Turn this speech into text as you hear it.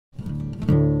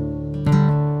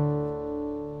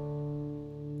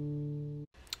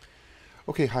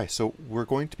Okay, hi. So we're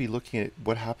going to be looking at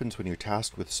what happens when you're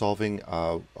tasked with solving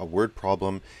a word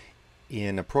problem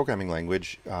in a programming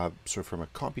language, sort of from a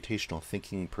computational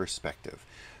thinking perspective.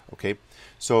 Okay,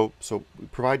 so we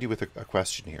provide you with a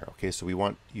question here. Okay, so we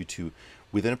want you to,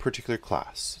 within a particular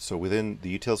class, so within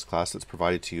the utils class that's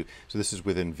provided to you. So this is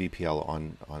within VPL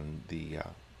on the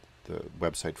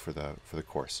website for the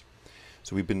course.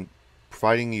 So we've been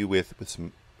providing you with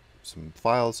some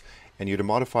files, and you're to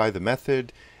modify the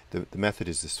method. The method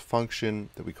is this function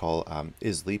that we call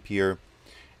isLeapYear,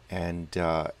 and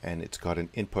it's got an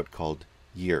input called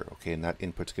year. Okay, and that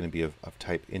input's going to be of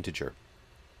type integer.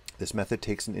 This method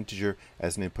takes an integer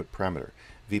as an input parameter.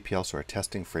 VPL, so our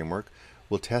testing framework,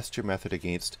 will test your method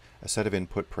against a set of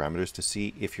input parameters to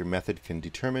see if your method can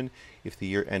determine if the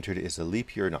year entered is a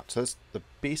leap year or not. So that's the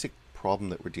basic problem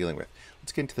that we're dealing with.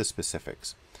 Let's get into the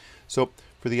specifics. So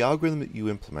for the algorithm that you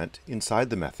implement inside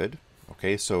the method,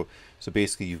 okay, so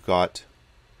basically you're going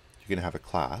to have a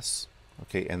class,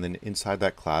 okay, and then inside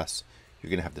that class you're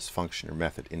going to have this function or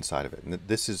method inside of it, and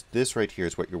this right here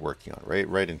is what you're working on,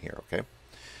 right in here, okay.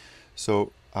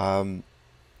 So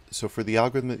so for the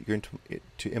algorithm that you're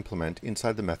to implement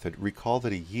inside the method, recall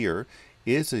that a year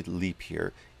is a leap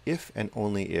year if and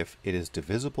only if it is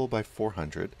divisible by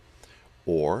 400,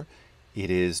 or it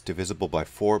is divisible by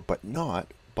 4 but not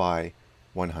by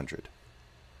 100.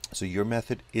 So your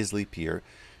method isLeapYear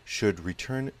should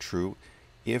return true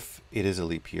if it is a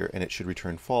leap year, and it should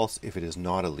return false if it is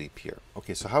not a leap year.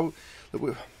 Okay, so how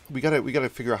we gotta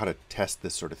figure out how to test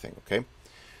this sort of thing. Okay.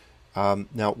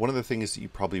 Now, one of the things that you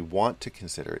probably want to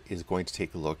consider is going to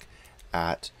take a look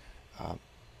at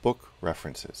book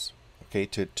references. Okay,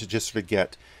 to just sort of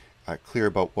get clear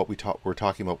about what we're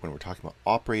talking about when we're talking about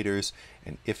operators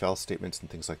and if-else statements and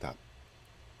things like that.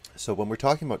 So when we're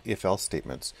talking about if-else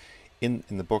statements in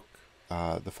the book,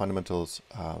 the Fundamentals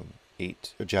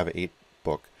 8 Java 8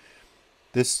 book,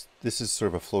 this is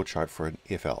sort of a flowchart for an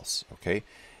if-else. Okay,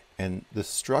 and the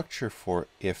structure for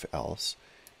if-else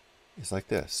is like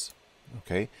this.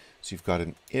 Okay, so you've got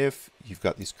an if, you've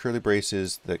got these curly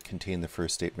braces that contain the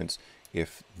first statements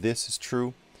if this is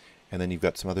true, and then you've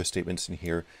got some other statements in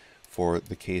here for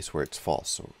the case where it's false.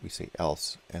 So we say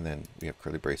else, and then we have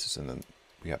curly braces, and then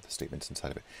we have the statements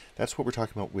inside of it. That's what we're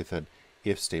talking about with an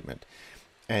if statement.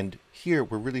 And here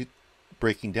we're really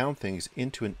breaking down things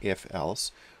into an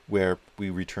if-else, where we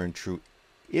return true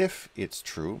if it's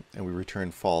true, and we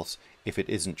return false if it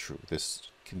isn't true, this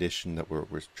condition that we're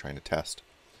trying to test.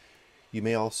 You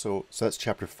may also, so that's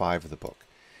chapter 5 of the book.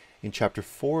 In chapter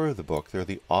 4 of the book, there are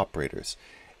the operators,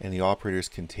 and the operators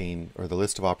contain, or the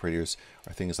list of operators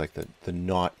are things like the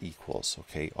not equals,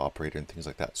 okay, operator and things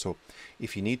like that. So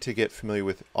if you need to get familiar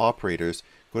with operators,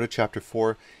 go to chapter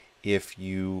 4. If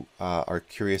you are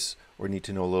curious or need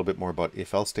to know a little bit more about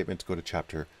if-else statements, go to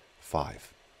chapter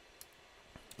 5.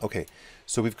 Okay,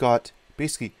 so we've got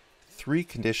basically 3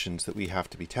 conditions that we have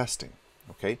to be testing.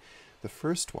 Okay, the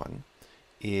first one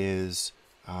is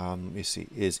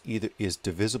is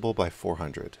divisible by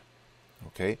 400.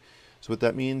 Okay, so what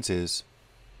that means is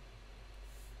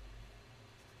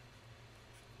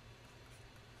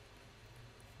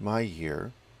my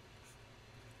year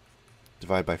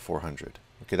divided by 400.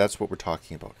 Okay, that's what we're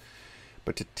talking about.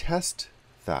 But to test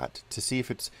that, to see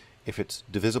if it's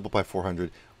divisible by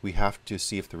 400, we have to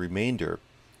see if the remainder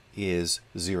is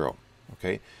 0.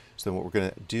 Okay, so then what we're going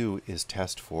to do is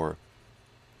test for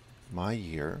my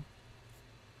year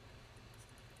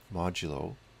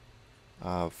modulo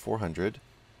 400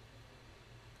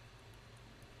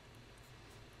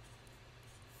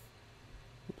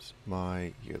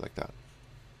 my year, like that.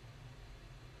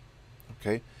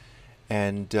 Okay,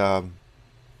 and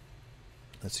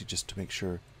let's see, just to make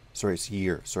sure, sorry, it's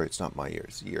year, sorry, it's not my year,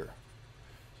 it's year.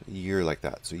 So year, like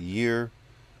that. So year,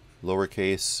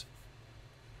 lowercase,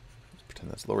 let's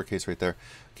pretend that's lowercase right there.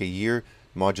 Okay, year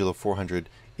modulo 400,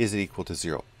 is it equal to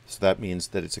 0? So that means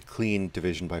that it's a clean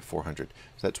division by 400.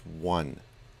 So that's one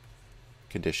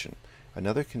condition.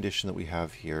 Another condition that we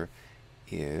have here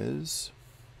is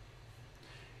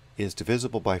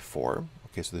divisible by 4.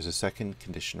 Okay, so there's a second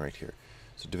condition right here.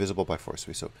 So divisible by 4.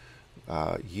 So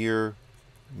year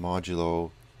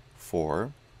modulo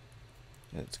 4,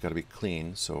 and it's got to be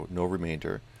clean, so no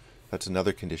remainder. That's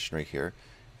another condition right here.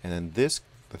 And then this,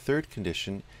 the third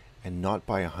condition, and not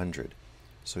by 100.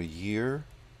 So year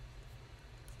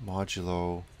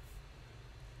modulo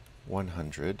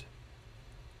 100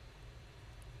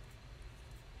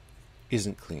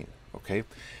 isn't clean. Okay,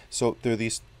 so there are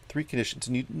these 3 conditions,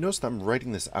 and you notice that I'm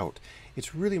writing this out.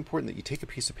 It's really important that you take a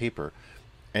piece of paper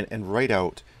and write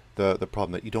out the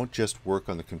problem, that you don't just work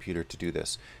on the computer to do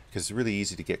this, because it's really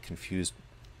easy to get confused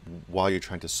while you're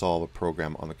trying to solve a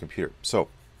program on the computer. So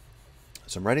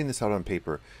I'm writing this out on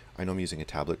paper. I know I'm using a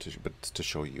tablet, but to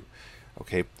show you.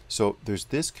 Okay, so there's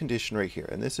this condition right here,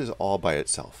 and this is all by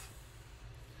itself.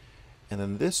 And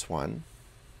then this one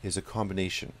is a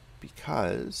combination,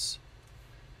 because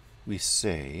we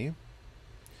say,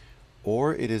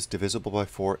 or it is divisible by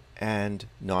 4 and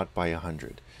not by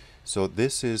 100. So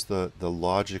this is the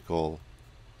logical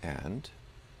and.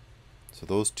 So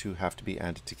those two have to be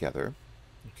ANDed together.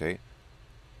 Okay.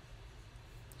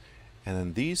 And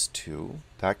then these two,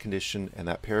 that condition and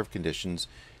that pair of conditions,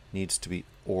 needs to be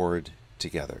ORed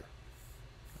together.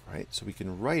 All right, so we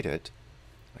can write it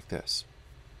like this.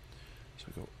 So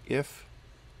we go if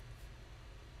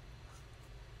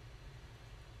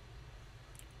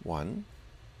 1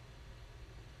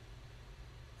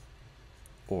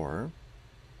 or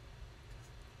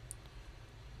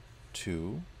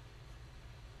 2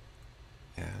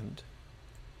 and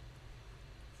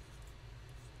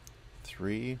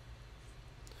 3.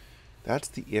 That's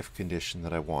the if condition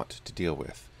that I want to deal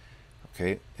with.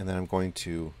 Okay, and then I'm going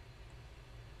to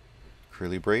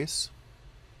curly brace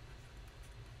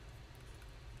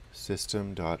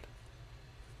system dot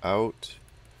out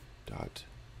dot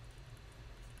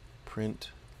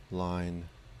print line.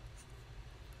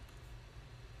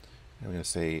 I'm going to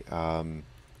say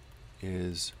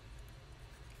is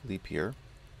leap year,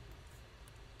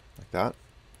 like that.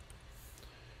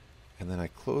 And then I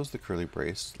close the curly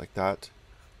brace like that,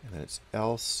 and then it's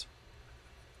else,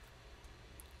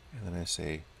 and then I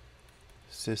say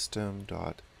system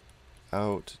dot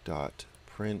out dot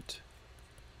print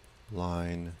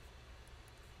line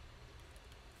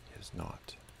is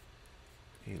not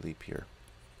a leap year.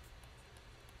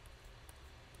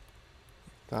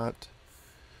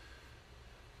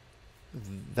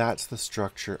 That's the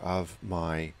structure of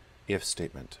my if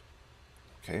statement.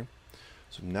 Okay,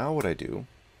 so now what I do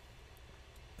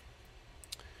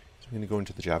is I'm going to go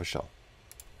into the Java shell.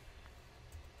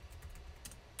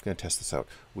 I'm going to test this out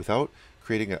without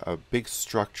creating a big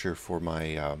structure for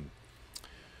my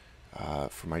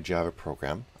Java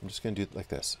program. I'm just going to do it like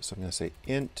this. So I'm going to say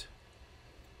int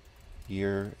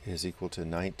year is equal to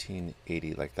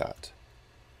 1980, like that.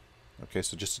 Okay,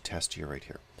 so just a test year right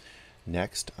here.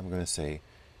 Next, I'm going to say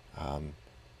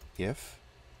if,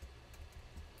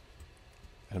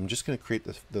 and I'm just going to create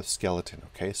the skeleton.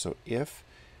 Okay, so if,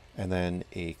 and then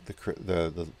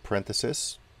the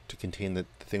parenthesis to contain the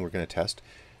thing we're going to test,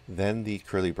 then the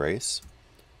curly brace,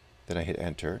 then I hit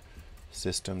enter,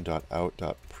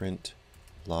 system.out.print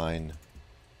line,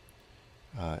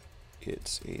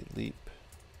 it's a leap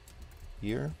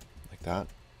year, like that.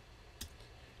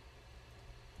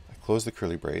 I close the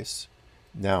curly brace.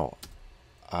 Now,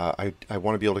 I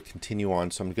want to be able to continue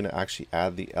on, so I'm going to actually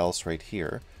add the else right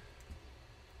here.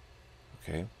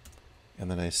 Okay,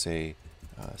 and then I say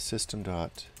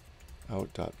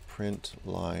system.out.print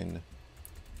line,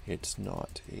 it's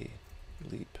not a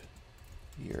leap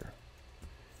year.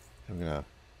 I'm going to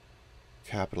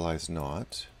capitalize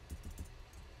not,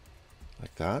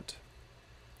 like that.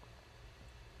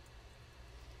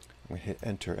 I'm going to hit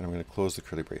enter, and I'm going to close the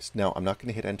curly brace. Now, I'm not going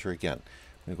to hit enter again.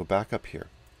 I'm going to go back up here,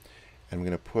 and I'm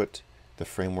going to put the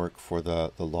framework for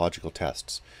the logical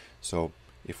tests. So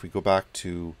if we go back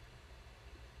to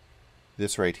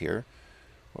this right here,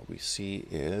 what we see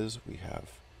is we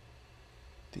have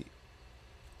the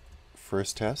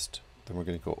first test, then we're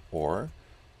going to go OR,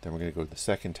 then we're going to go to the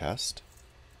second test,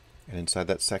 and inside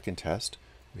that second test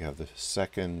we have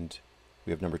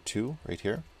we have number 2 right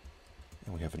here,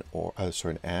 and we have an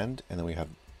and then we have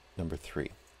number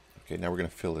 3. Okay, now we're going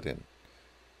to fill it in.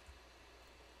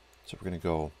 So we're going to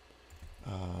go,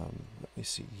 let me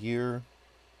see, year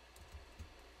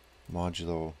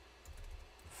modulo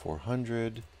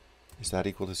 400, is that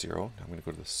equal to 0? Now I'm going to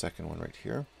go to the second one right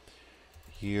here.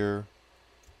 Year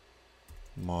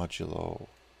modulo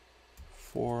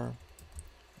 4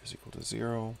 is equal to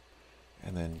 0,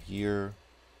 and then year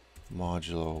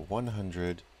modulo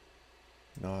 100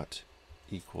 not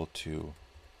equal to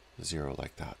 0,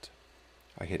 like that.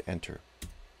 I hit enter,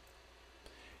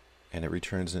 and it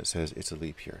returns and it says it's a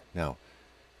leap year. Now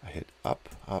I hit up,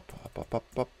 up, up, up, up,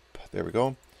 up. There we go.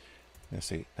 I'm going to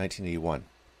say 1981.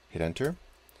 Hit enter.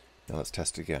 Now let's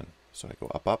test it again. So I go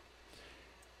up, up.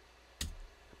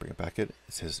 Bring it back. It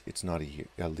says it's not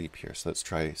a leap year. So let's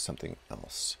try something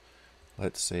else.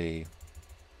 Let's say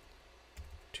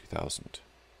 2000.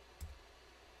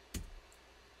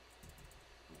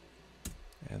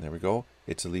 And there we go.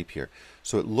 It's a leap year.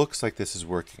 So it looks like this is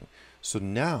working. So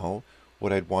now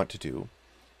what I'd want to do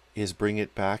is bring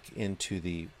it back into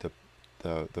the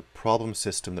problem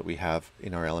system that we have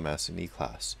in our LMS in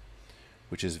eClass.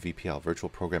 which is VPL, Virtual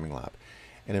Programming Lab.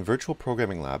 And in Virtual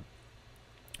Programming Lab,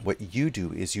 what you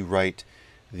do is you write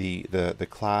the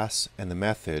class and the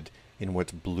method in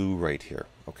what's blue right here,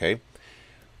 okay?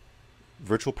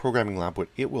 Virtual Programming Lab, what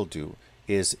it will do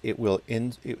is it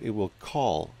will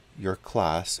call your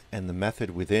class and the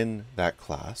method within that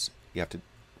class. You have to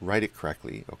write it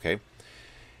correctly, okay?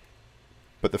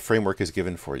 But the framework is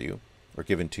given for you, or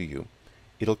given to you.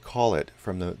 It'll call it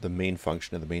from the main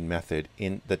function or the main method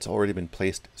that's already been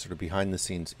placed sort of behind the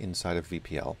scenes inside of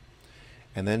VPL.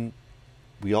 And then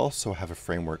we also have a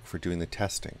framework for doing the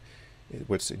testing.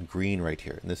 What's in green right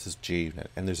here, and this is JUnit,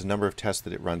 and there's a number of tests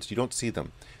that it runs. You don't see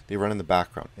them, they run in the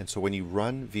background. And so when you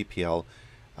run VPL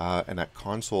and that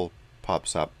console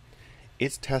pops up,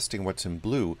 it's testing what's in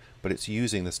blue, but it's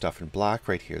using the stuff in black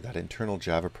right here, that internal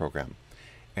Java program.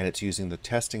 And it's using the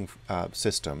testing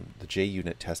system, the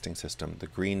JUnit testing system, the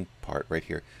green part right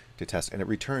here, to test, and it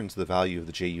returns the value of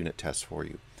the JUnit test for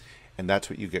you. And that's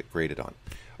what you get graded on.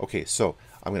 Okay, so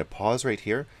I'm going to pause right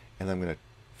here, and I'm going to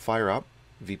fire up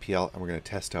VPL, and we're going to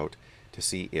test out to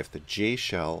see if the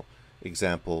JShell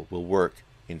example will work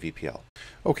in VPL.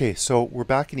 Okay, so we're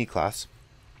back in eClass,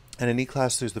 and in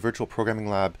eClass there's the Virtual Programming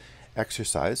Lab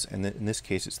exercise, and in this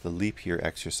case it's the leap year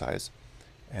exercise.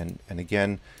 And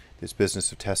again, this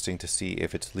business of testing to see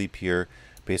if it's leap year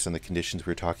based on the conditions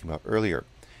we were talking about earlier.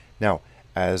 Now,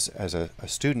 as a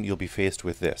student, you'll be faced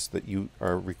with this, that you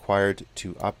are required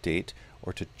to update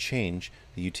or to change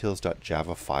the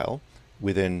utils.java file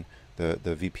within the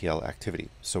VPL activity.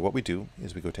 So what we do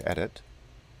is we go to Edit,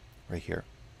 right here,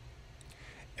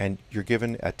 and you're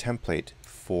given a template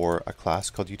for a class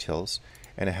called utils,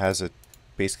 and it has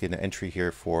basically an entry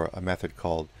here for a method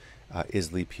called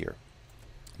isLeapYear.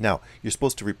 Now, you're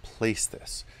supposed to replace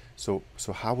this. So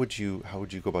how would you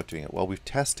go about doing it? Well, we've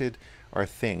tested our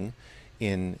thing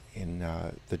in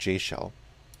the JShell,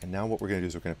 and now what we're going to do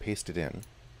is we're going to paste it in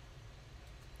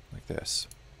like this.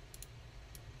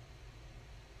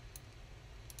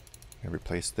 I'm going to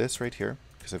replace this right here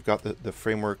because I've got the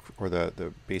framework, or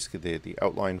basically the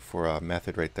outline for a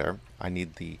method right there. I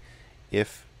need the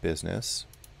if business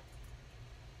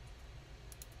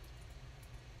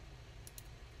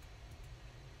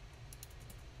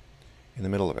in the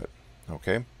middle of it.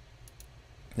 Okay,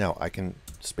 now I can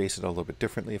space it a little bit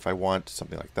differently if I want,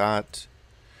 something like that.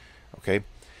 Okay,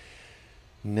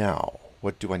 now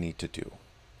what do I need to do?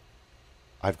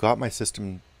 I've got my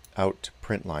system out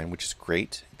print line, which is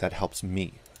great. That helps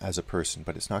me as a person,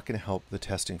 but it's not going to help the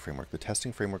testing framework. The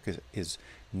testing framework is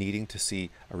needing to see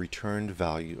a returned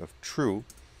value of true.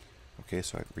 Okay,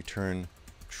 so I return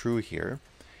true here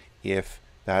if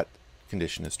that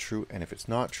condition is true, and if it's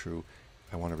not true,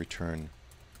 I want to return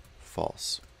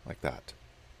false, like that.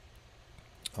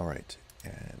 All right,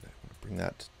 and I'm going to bring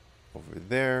that over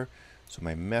there. So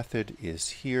my method is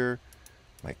here,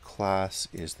 my class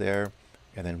is there,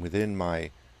 and then within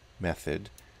my method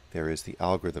there is the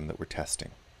algorithm that we're testing.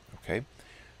 Okay,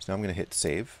 so now I'm going to hit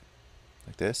save,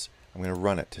 like this. I'm going to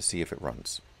run it to see if it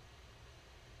runs.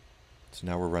 So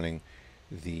now we're running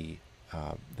the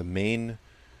main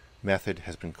method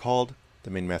has been called. The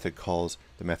main method calls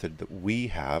the method that we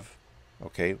have,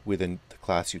 okay, within the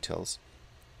class utils,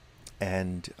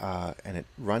 and it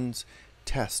runs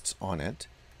tests on it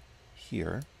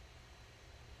here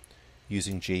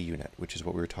using JUnit, which is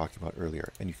what we were talking about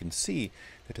earlier. And you can see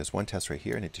that it does one test right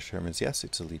here, and it determines yes,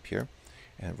 it's a leap year,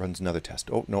 and it runs another test.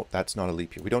 Oh no, that's not a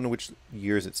leap year. We don't know which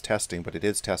years it's testing, but it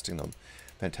is testing them.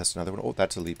 Then it tests another one. Oh,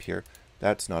 that's a leap year.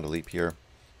 That's not a leap year.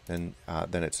 Then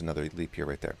it's another leap year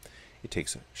right there. It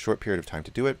takes a short period of time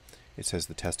to do it. It says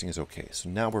the testing is okay. So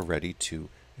now we're ready to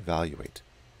evaluate.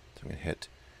 So I'm going to hit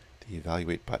the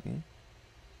evaluate button,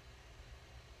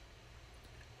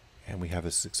 and we have a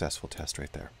successful test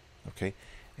right there. Okay,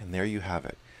 and there you have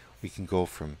it. We can go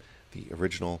from the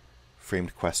original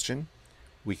framed question.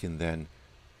 We can then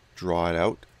draw it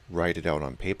out, write it out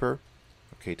on paper,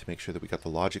 okay, to make sure that we got the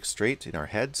logic straight in our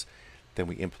heads. Then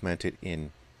we implement it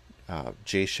in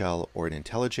JShell or in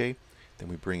IntelliJ. Then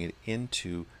we bring it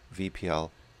into VPL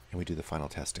and we do the final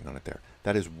testing on it there.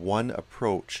 That is one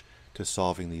approach to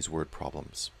solving these word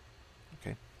problems.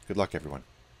 Okay, good luck everyone.